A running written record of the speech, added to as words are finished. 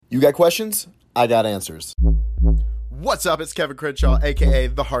You got questions? I got answers. What's up? It's Kevin Crenshaw, aka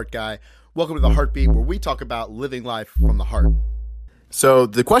The Heart Guy. Welcome to The Heartbeat, where we talk about living life from the heart. So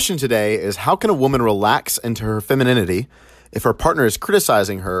the question today is, how can a woman relax into her femininity if her partner is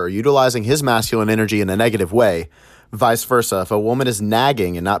criticizing her or utilizing his masculine energy in a negative way? Vice versa, if a woman is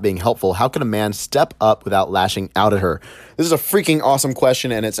nagging and not being helpful, how can a man step up without lashing out at her? This is a freaking awesome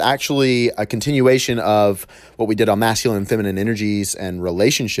question, and it's actually a continuation of what we did on masculine and feminine energies and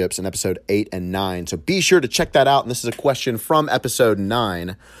relationships in episode 8 and 9. So be sure to check that out, and this is a question from episode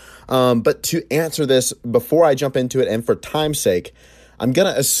 9. But to answer this, before I jump into it, and for time's sake, I'm going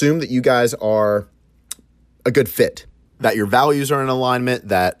to assume that you guys are a good fit, that your values are in alignment,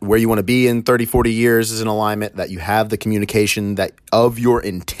 that where you want to be in 30, 40 years is in alignment, that you have the communication that of your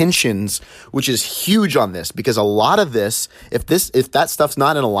intentions, which is huge on this, because a lot of this, if that stuff's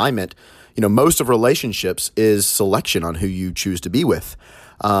not in alignment, most of relationships is selection on who you choose to be with.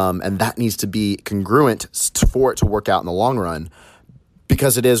 And that needs to be congruent for it to work out in the long run,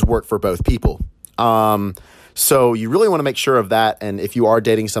 because it is work for both people. So you really want to make sure of that. And if you are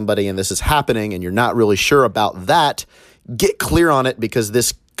dating somebody and this is happening and you're not really sure about that, get clear on it, because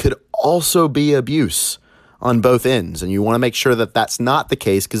this could also be abuse on both ends. And you want to make sure that that's not the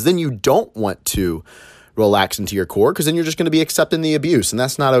case, because then you don't want to relax into your core, because then you're just going to be accepting the abuse, and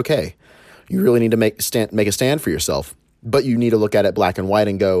that's not okay. You really need to make a stand for yourself. But you need to look at it black and white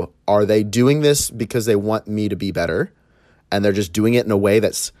and go, are they doing this because they want me to be better? And they're just doing it in a way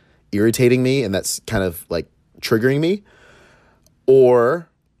that's irritating me and that's kind of like triggering me? Or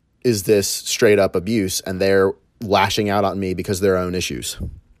is this straight up abuse and they're lashing out on me because of their own issues?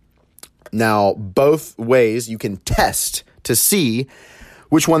 Now, both ways you can test to see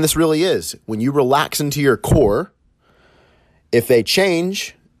which one this really is. When you relax into your core, if they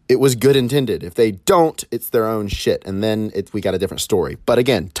change, it was good intended. If they don't, it's their own shit. And then we got a different story. But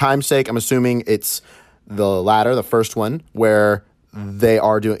again, time's sake, I'm assuming it's the latter, the first one, where they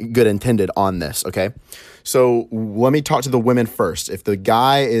are doing good intended on this, okay? So let me talk to the women first. If the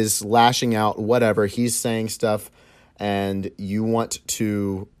guy is lashing out, whatever, he's saying stuff and you want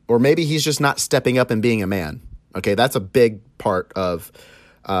to, or maybe he's just not stepping up and being a man, okay? That's a big part of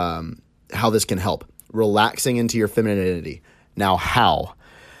how this can help. Relaxing into your femininity. Now, how?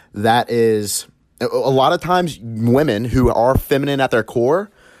 That is, a lot of times women who are feminine at their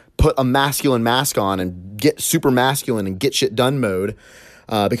core put a masculine mask on and get super masculine and get shit done mode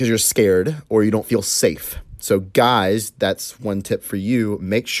because you're scared or you don't feel safe. So guys, that's one tip for you.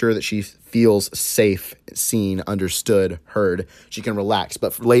 Make sure that she feels safe, seen, understood, heard. She can relax.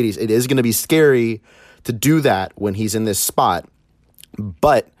 But for ladies, it is going to be scary to do that when he's in this spot.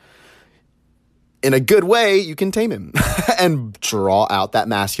 But in a good way, you can tame him and draw out that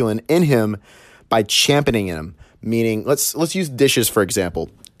masculine in him by championing him. Meaning, let's use dishes, for example.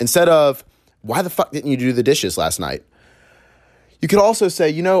 Instead of, why the fuck didn't you do the dishes last night? You could also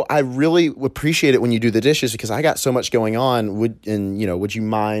say, I really appreciate it when you do the dishes because I got so much going on. Would you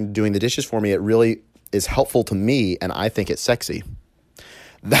mind doing the dishes for me? It really is helpful to me, and I think it's sexy.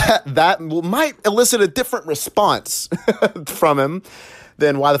 That might elicit a different response from him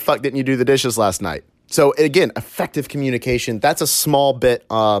than, why the fuck didn't you do the dishes last night? So again, effective communication, that's a small bit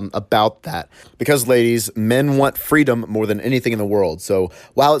about that. Because ladies, men want freedom more than anything in the world. So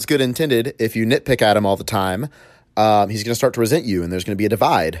while it's good intended, if you nitpick at him all the time, he's going to start to resent you, and there's going to be a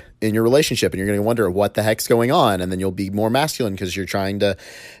divide in your relationship, and you're going to wonder what the heck's going on. And then you'll be more masculine because you're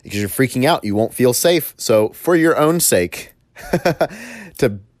freaking out. You won't feel safe. So for your own sake,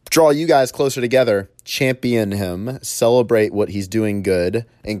 to draw you guys closer together, champion him, celebrate what he's doing good,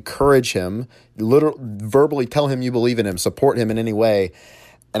 encourage him, verbally tell him you believe in him, support him in any way.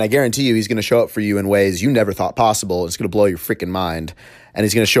 And I guarantee you he's going to show up for you in ways you never thought possible. It's going to blow your freaking mind. And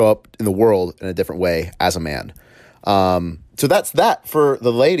he's going to show up in the world in a different way as a man. So that's that for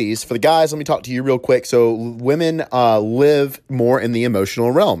the ladies. For the guys, let me talk to you real quick. So women live more in the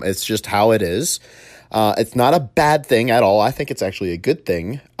emotional realm. It's just how it is. It's not a bad thing at all. I think it's actually a good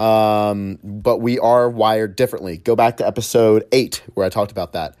thing. But we are wired differently. Go back to episode 8 where I talked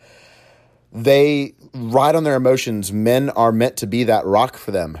about that. They ride on their emotions. Men are meant to be that rock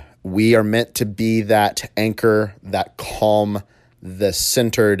for them. We are meant to be that anchor, that calm, the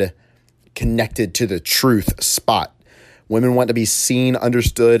centered, connected to the truth spot. Women want to be seen,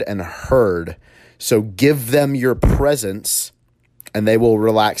 understood, and heard. So give them your presence and they will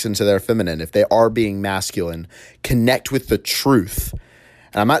relax into their feminine. If they are being masculine, connect with the truth.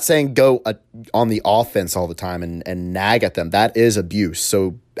 And I'm not saying go on the offense all the time and nag at them. That is abuse.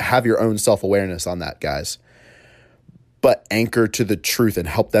 So have your own self-awareness on that, guys. But anchor to the truth and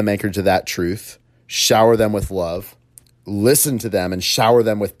help them anchor to that truth. Shower them with love. listen to them and shower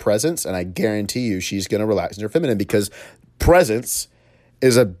them with presence, and I guarantee you she's going to relax in her feminine, because presence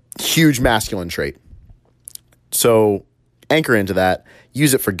is a huge masculine trait. So anchor into that,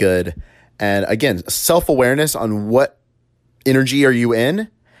 use it for good. And again, self-awareness on what energy are you in,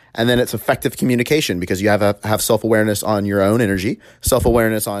 and then it's effective communication, because you have self-awareness on your own energy,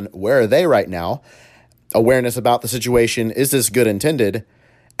 self-awareness on where are they right now, awareness about the situation, is this good intended,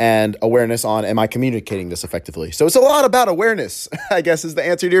 and awareness on, am I communicating this effectively? So it's a lot about awareness, I guess, is the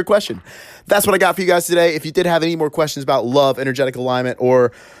answer to your question. That's what I got for you guys today. If you did have any more questions about love, energetic alignment,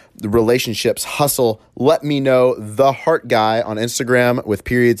 or the relationships, hustle, let me know. The Heart Guy on Instagram with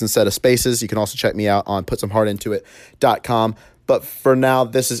periods instead of spaces. You can also check me out on putsomeheartintoit.com. But for now,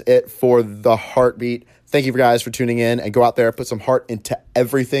 this is it for The Heartbeat. Thank you guys for tuning in, and go out there, put some heart into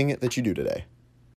everything that you do today.